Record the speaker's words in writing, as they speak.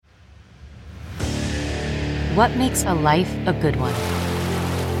What makes a life a good one?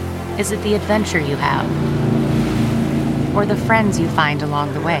 Is it the adventure you have? Or the friends you find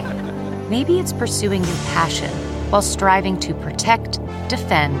along the way? Maybe it's pursuing your passion while striving to protect,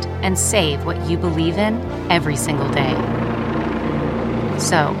 defend, and save what you believe in every single day.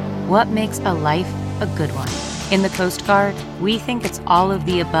 So, what makes a life a good one? In the Coast Guard, we think it's all of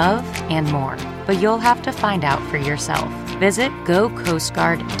the above and more, but you'll have to find out for yourself. Visit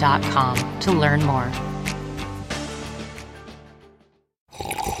gocoastguard.com to learn more.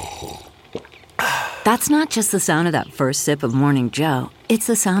 That's not just the sound of that first sip of Morning Joe. It's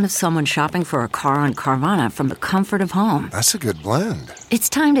the sound of someone shopping for a car on Carvana from the comfort of home. That's a good blend. It's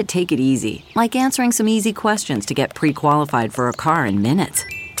time to take it easy, like answering some easy questions to get pre-qualified for a car in minutes.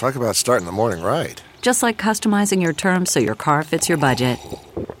 Talk about starting the morning right. Just like customizing your terms so your car fits your budget.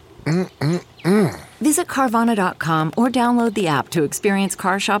 Visit Carvana.com or download the app to experience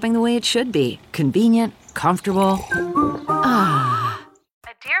car shopping the way it should be. Convenient, comfortable.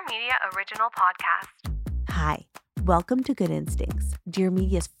 A Dear Media original podcast. Hi, welcome to Good Instincts, Dear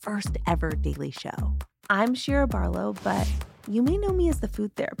Media's first ever daily show. I'm Shira Barlow, but you may know me as the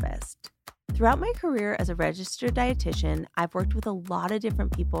food therapist. Throughout my career as a registered dietitian, I've worked with a lot of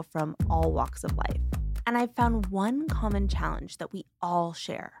different people from all walks of life. And I've found one common challenge that we all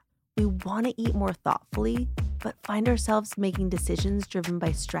share. We want to eat more thoughtfully, but find ourselves making decisions driven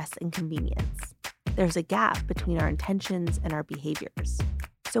by stress and convenience. There's a gap between our intentions and our behaviors.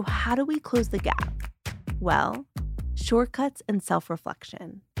 So how do we close the gap? Well, shortcuts and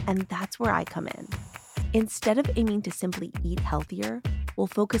self-reflection. And that's where I come in. Instead of aiming to simply eat healthier, we'll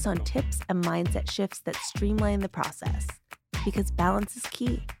focus on tips and mindset shifts that streamline the process. Because balance is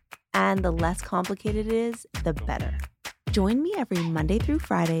key. And the less complicated it is, the better. Join me every Monday through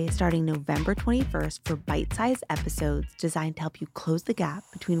Friday starting November 21st for bite-sized episodes designed to help you close the gap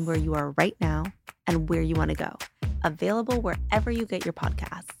between where you are right now and where you want to go. Available wherever you get your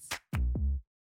podcasts.